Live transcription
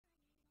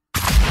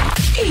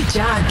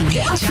Ijadu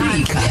Le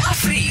Africa.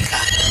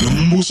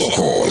 Mbuso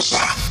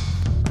Khoza.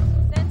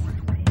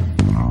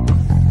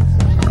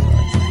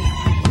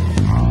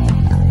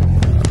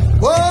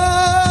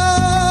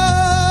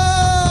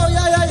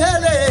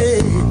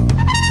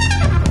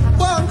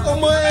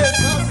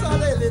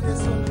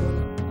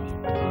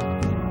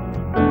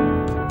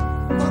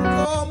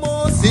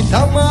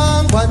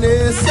 Sitamangwa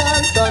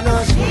nesantana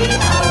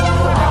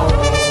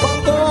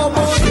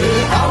Kokomo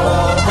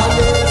sitamangwa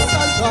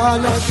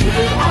nesantana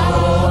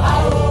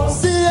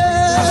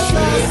Siyeza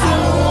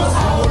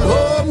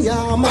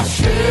simuzulomnyama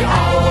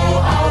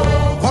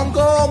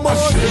Kokomo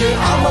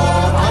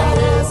sitamangwa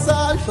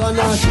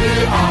nesantana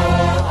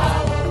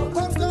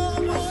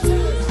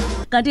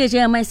Kanti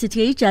nje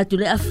amasithi Ijadu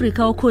Le Africa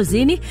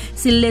okhosini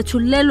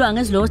silethulelwa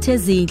ngezilothe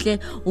ezinhle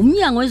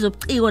umnyango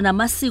wezobuciko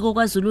namasiko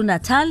kwaZulu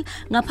Natal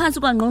ngaphansi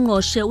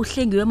kwaNgqongqoshe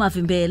uHlengiwe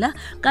Mavimbela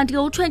kanti ke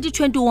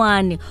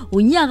u2021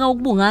 unyaka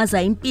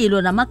wokubungaza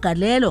impilo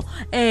namagalelo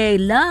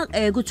la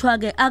kuthiwa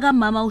ke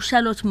akamama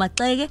uCharlotte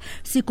Maxeke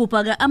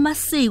sigubha ke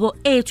amasiko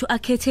ethu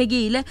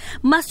akhethekile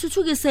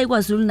masithuthukise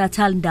kwaZulu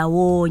Natal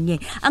ndawonye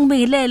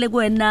angibingelele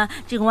kuwena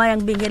njengoba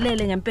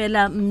ngibingelele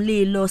ngempela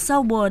Mlilo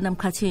sawubona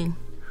Mkhathini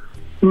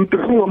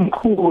Mntu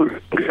omkhulu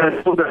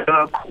ngiyathola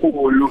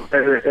kakhulu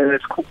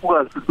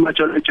sikhuphuka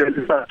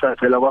simajolejele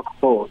sathathela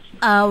kwakhoza.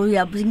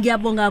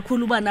 Ngiyabonga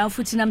kakhulu uba nawe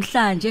futhi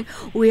namhlanje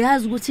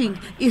uyazi ukuthi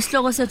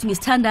isihloko sethu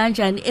ngisithanda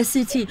kanjani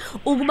esithi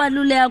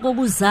ukubaluleka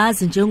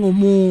kokuzazi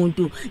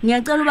njengomuntu.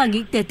 Ngiyacela uba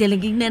ngikudedele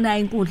ngikunena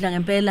inkundla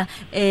ngempela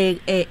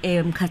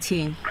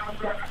Mkhathini.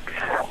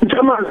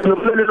 Njengama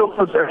nomlelelo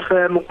Khoza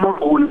FM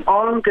kumanguni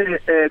onke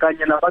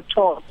kanye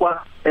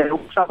nabathokwa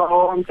umhlaba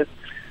wonke.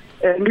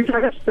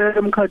 Ngithake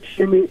sibheke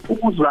Mkhathini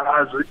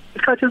ukuzazi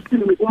isikhathi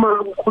esiningi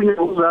uma ukhunya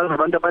ukuzazi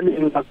abantu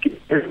abaningi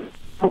bagibela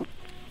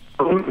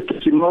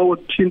umgijimo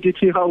othinta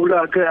ithihawu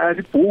lakhe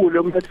alibhule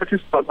umthatha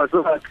isibhabha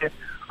sakhe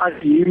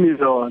adimi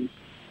zona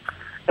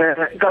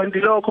kanti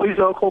lokho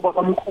yilokho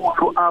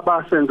babamkhulu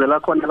abasenzela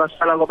khona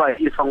basala kwaba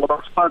yifa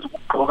ngoba sifazi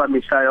ukugqoka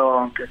mihla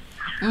yonke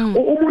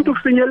umuntu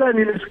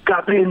ufinyelani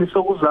lesigabeni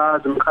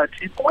sokuzazi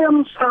Mkhathini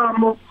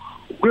uyamsamo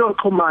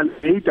kuyoxhumana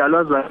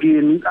nezidalwa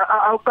zakini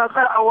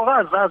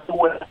awakazazi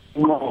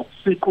wena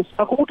siqu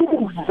sakho ukuthi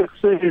uvuke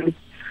kuseni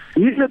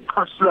yini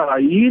eqhasula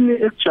yini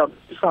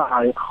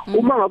ekujabulisayo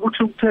uma ngabe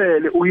uthi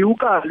ukuthele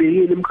uyukale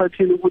yini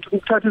Mkhathini ukuthi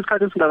ukuthatha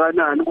isikhathi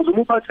esingakanani ukuze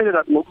umuphatheke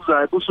kabi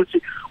ngokuzayo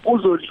kusuthi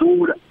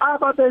uzodlula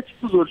ababethi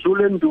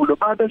uzodlula endulo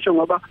babesho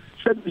ngoba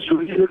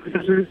sebidlulile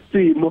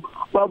lesimo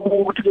babuka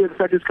ukuthi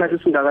kuyethatha isikhathi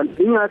esingakanani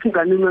ingathi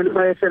ingane incane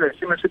bayehlela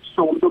isimo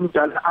sethu umuntu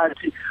omdala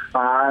athi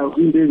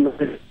indeni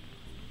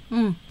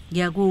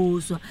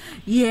ngiyakuzwa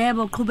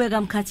yebo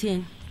qhubeka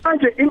Mkhathini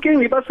manje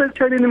inkinga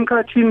ibaselithelini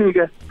Mkhathini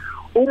ke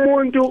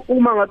umuntu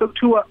uma ngabe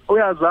kuthiwa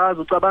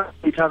uyazazi ucabanga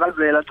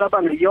ithakazela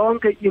cabanga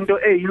yonke into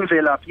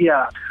eyimvelaphi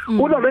yakhe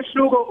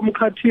kunomehluko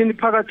Mkhathini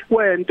phakathi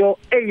kwento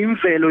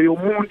eyimvelo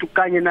yomuntu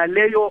kanye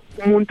naleyo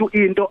umuntu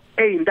into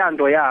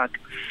eyintando yakhe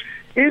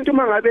into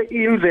mangabe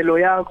imvelo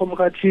yakho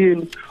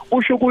Mkhathini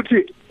usho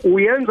ukuthi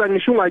uyenza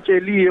ngisho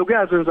ungatsheliyo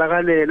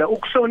kuyazenzakalela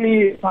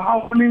ukuhlonipha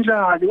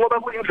awuninjani ngoba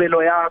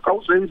kuyimvelo yakho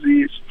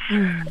awuzenzisi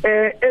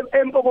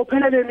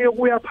empokopheleleni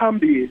yokuya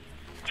phambili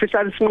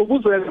sihlala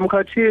sinqubuzela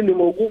Mkhathini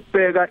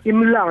ngokubheka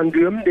imilando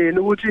yomndeni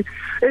ukuthi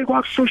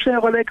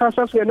kwakuhlusheka la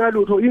ekhaya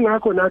singenalutho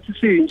ingakho nathi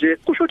sinje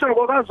kusho ukuthi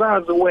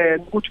ngokazazi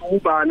wena ukuthi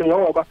ubani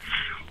ngoba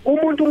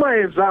umuntu uma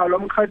ezalwa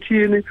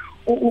Mkhathini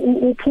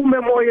uphume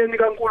emoyeni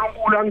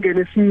kaNkulunkulu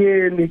angene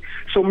esinyeni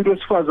somuntu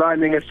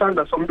wesifazane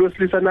ngesandla somuntu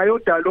wesilisa naye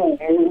odalo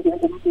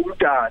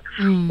umdala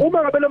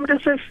uma ngabe lo muntu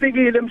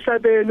esefikile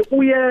emhlabeni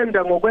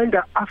uyenda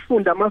ngokwenda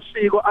afunda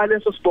amasiko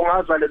aleso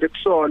sibongaza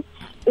lekusona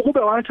ukube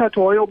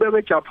wathathwa wayobeka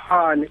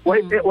eJapan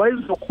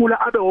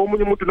wayezokhula abe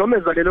omunye umuntu noma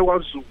ezalelwe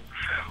kwaZulu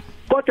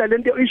kodwa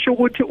lento isho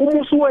ukuthi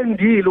uma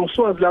usuwendile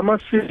uswazi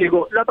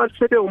lamasiko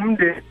labasebe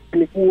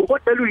umndeni kuwo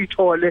kodwa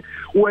uyithole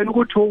wena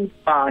ukuthi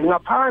ubani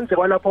ngaphandle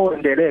kwalapho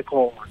wendele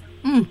khona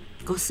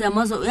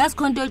Ngosiyamazo uyazi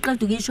khonto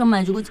eqeda ukisho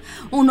manje ukuthi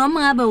unoma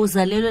ngabe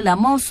uzalelwe la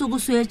mawusuku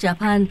usuye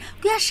eJapan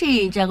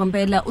kuyashintsha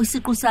ngempela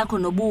isiqu sakho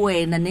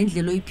nobuwena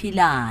nendlela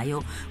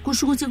oyiphilayo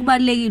kusho ukuthi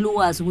kubalekile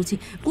ukwazi ukuthi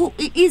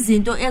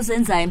izinto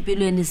ezenza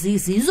empilweni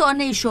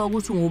zizona isho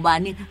ukuthi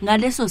ngubani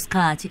ngaleso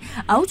sikhathi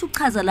awuthi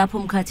uchaza lapho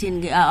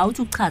Mkhathini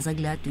awuthi uchaza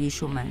kuladu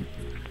isho manje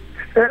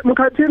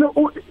Mkhathini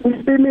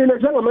mina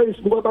njengamanje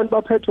sibuka abantu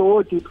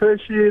baphethwe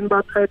depression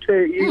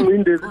baphethwe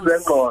ingcindezi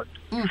zengqondo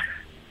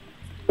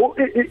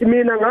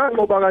mina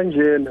nganqoba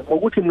kanjena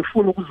ngokuthi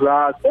ngifuna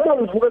ukuzazi uma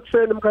ngivuka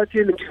ekseni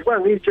Mkhathini ngifika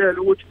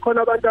ngitshela ukuthi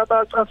khona abantu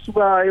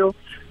abacasukayo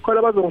khona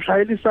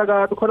abazongishayelisa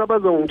kabi khona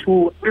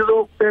abazongithuka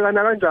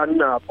ngizobhekana kanjani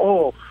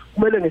nabo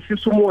kumele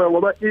ngesisa umoya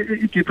ngoba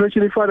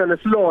i-depression ifana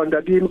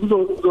nesilonda kimi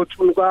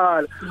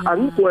kuzothunukala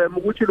angigweme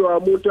ukuthi lo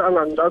muntu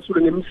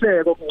angangicasule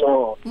ngemhleko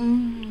kungcono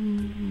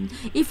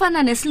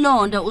ifana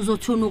nesilonda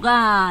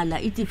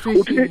uzothunukala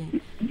i-depression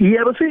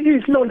yebo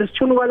isilonda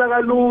sithunukala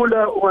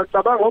kalula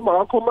ungacabanga uma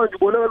wakho manje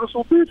ubonakala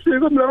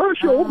usubisika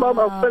mlasho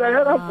umama kuphela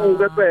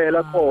yakavuka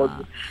phela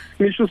khona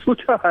ngisho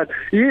usuthana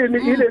yini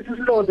ilesi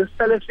silonda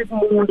sihlale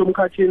sikumuntu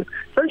umkhathini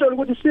senjalo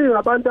ukuthi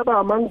singabantu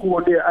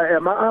abangamanguni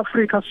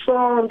ama-Afrika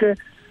sonke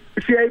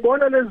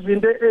siyayibona lezi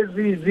zinto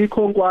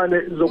ezizikhonkwane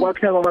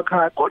zokwakheka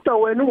kwamakhaya kodwa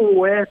wena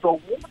uwedwa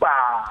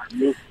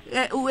ubani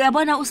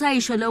uyabona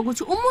usayisho lo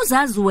ukuthi uma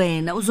uzazi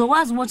wena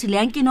uzokwazi ukuthi le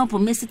yankinobho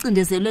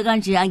mesicindezelwe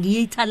kanje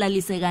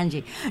angiyithalalise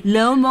kanje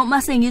lo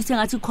mase ngithi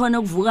ngathi khona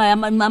ukuvuka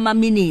ama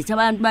minutes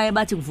abantu baye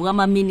bathi kuvuka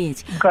ama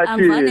minutes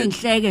angivane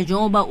ngihleke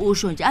njengoba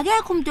usho nje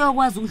akekho umuntu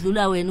oyokwazi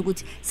ukudlula wena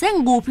ukuthi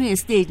sengikuphi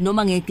ngestage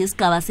noma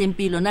ngesigaba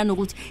sempilo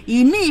nanokuthi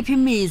yimiphi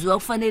imizwa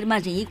okufanele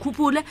manje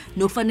ngikhuphule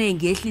nokufanele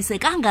ngehlise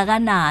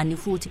kangakanani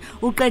futhi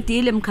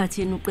uqedile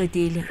emkhathini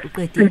uqedile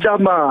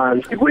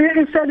injamanzi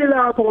kuyisele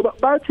lapho ngoba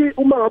bathi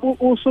uma ngabe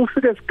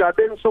ufike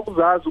esigabeni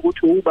sokuzazi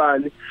ukuthi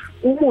ubani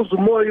umuzi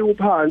umoya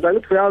uphansi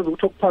angithi uyazi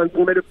ukuthi okuphansi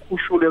kumele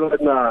kukhushule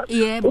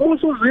kancane uma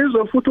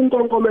usuzizwe futhi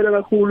unkonkomela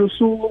kakhulu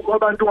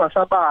abantu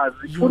ungasabazi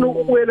ufuna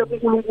ukubuyela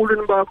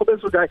kuNkulunkulu bakho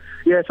bese uthi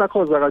yes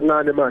akhoza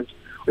kancane manje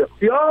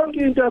yonke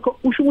into yakho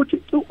usho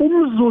ukuthi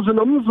umzuzu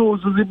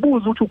nomzuzu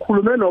zibuza ukuthi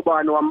ukhulume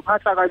nobani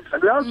wamphatha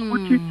kanjani uyazi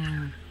ukuthi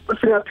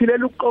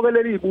singaphilela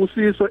ukuqokelela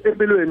izibusiso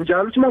empilweni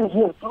njalo ukuthi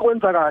mangivuka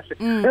ukwenza kahle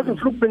yazi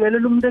ngifuna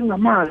ukubingelela umuntu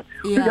engingamazi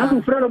yazi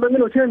ngifuna noba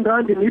ngino-10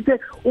 rand ngiphe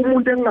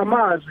umuntu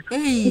engingamazi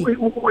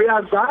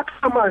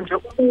uyazakha manje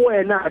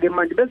uwena-ke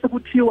manje bese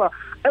kuthiwa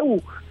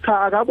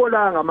cha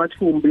akabolanga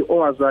amathumbi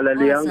owazala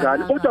leya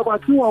ngane kodwa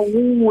kwathiwa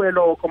uwe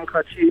lokho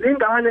mkhathini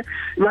ingane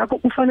ngakho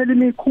kufanele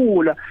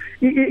imikhula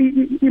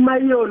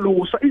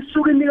imayolusa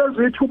isuke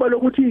inikezwe ithuba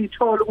lokuthi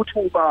ithole ukuthi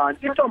ubani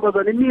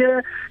intombazane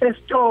imiye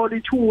esitolo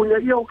ithunya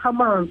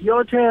iyokhamanzi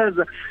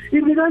iyotheza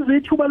inikeze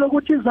ithuba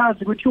lokuthi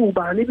izazi ukuthi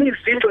ubani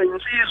imizindlo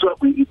insizwa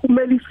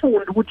kumele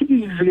ifunde ukuthi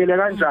izivikele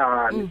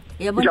kanjani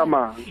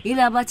yabona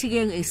ilabathi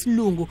ke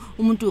ngesilungu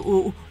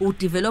umuntu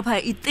udevelopa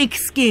i-thick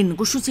skin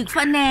kusho ukuthi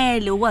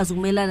kufanele ukwazi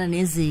ukumela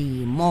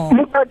nezimo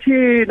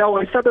mkhathina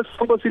wayisabe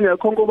sonke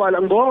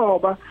sinekhonkovala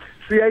ngoba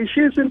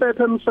siyayishisa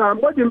impepha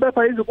emsamo kodwa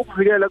impepha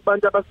izokuvikela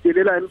kubantu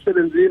abasidelela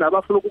emsebenzini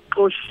abafuna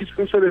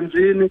ukuxoshisa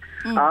emsebenzini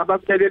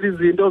abakutelela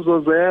izinto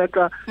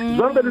zozeka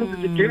zonke lezi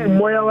zidinga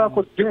umoya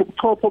wakho sidinga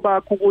ubuchopho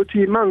bakho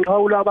ukuthi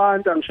mangixhawula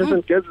abantu angishese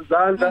ngigeza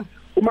izandla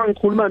uma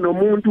ngikhuluma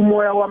nomuntu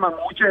umoya wami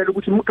ngutshela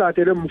ukuthi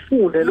mgadele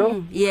mfunde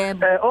lo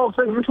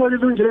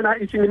sengimtholile unjena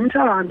ithi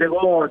ngimthande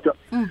kodwa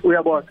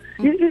uyabona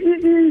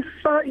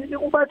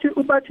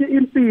ubathi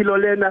impilo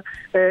lena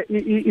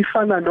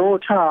ifana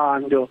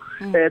nothando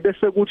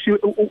bese kuthi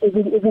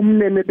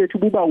ubumnene bethu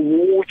buba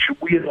wuju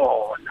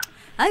kuyilona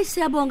hayi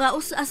siyabonga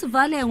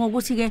asivale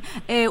ngokuthi ke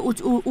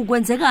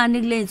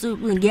ukwenzekani kulenzo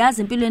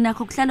ngiyazi empilweni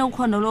yakho kuhlala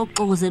ukhona lo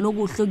xokozela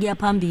okuhle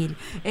kuyaphambili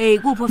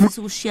kupho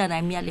futhi kushiya na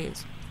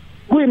imiyalezo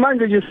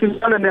kuyimanje nje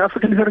silana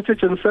ne-African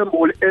Heritage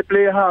Ensemble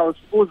ePlayhouse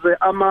uze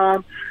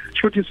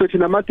ama-shooting swethu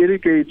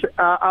nama-delegates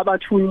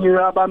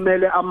abathunyiwe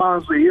abamele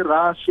amazwe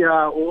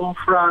iRussia,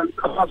 uFrance,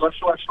 amazwe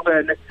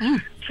ahlukahlukene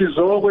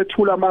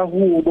sizokwethula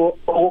amahubo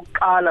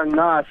okuqala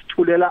nqa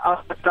sithulela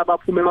abantu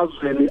abaphuma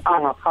emazweni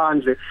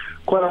angaphandle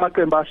khona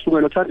amaqembu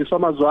ahlukene othandiswa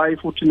amazwayi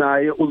futhi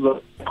naye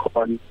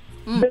uzokhona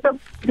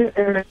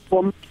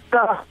from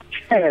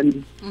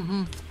 10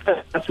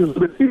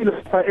 asizobefile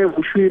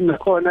evushini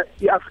khona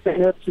i-African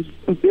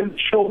Heritage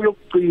show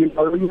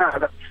yokugcina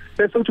yonyaka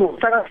bese uthi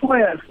ngomhlaka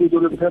 12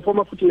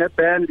 sizoperforma futhi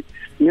neband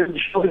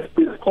ngeshow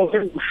esikhona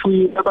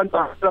evushini abantu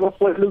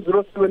abafuna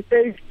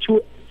 078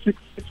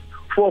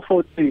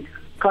 266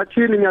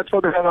 khathini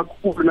ngiyathokoza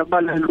kakhulu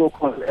nakubalali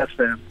kokhona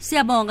FM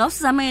siyabonga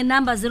usizame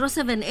ngenamba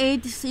 078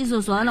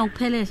 sizozwana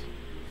ngokuphelele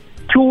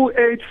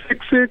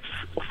 2866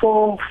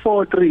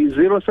 443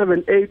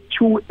 078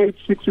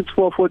 2866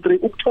 443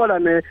 ukuthola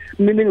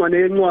nemininingwane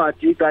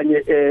yencwadi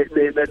kanye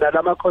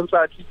nalama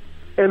concert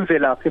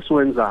emvelaphi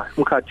esiwenzayo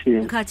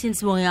mkhathini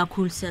sibonge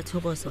kakhulu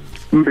siyathokoza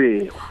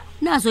Mbewu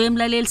nazo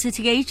yemlaleli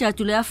sithi ke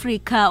Ijadu Le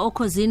Africa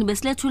okhozini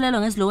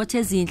besilethulelwa ngezilokothe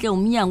ezinhle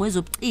umnyango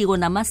wezobuciko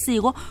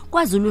namasiko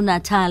kwaZulu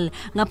Natal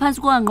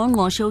ngaphansi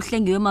kwangqongqoshe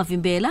uhlengiwe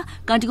emavimbela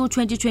kanti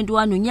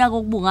ku2021 unyaka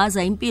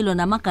okubungaza impilo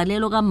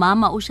namagalelo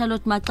kaMama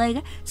uCharlotte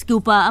Maxeke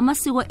sikupha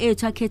amasiko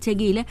ethu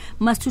akhethekile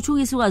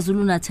masithuthukise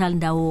kwaZulu Natal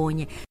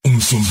ndawonye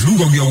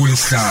umsombuluko kuya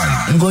kulesihlanu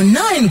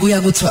ngo9 kuya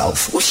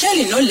ku12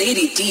 uhleli no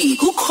Lady D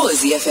ku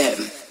Khosi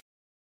FM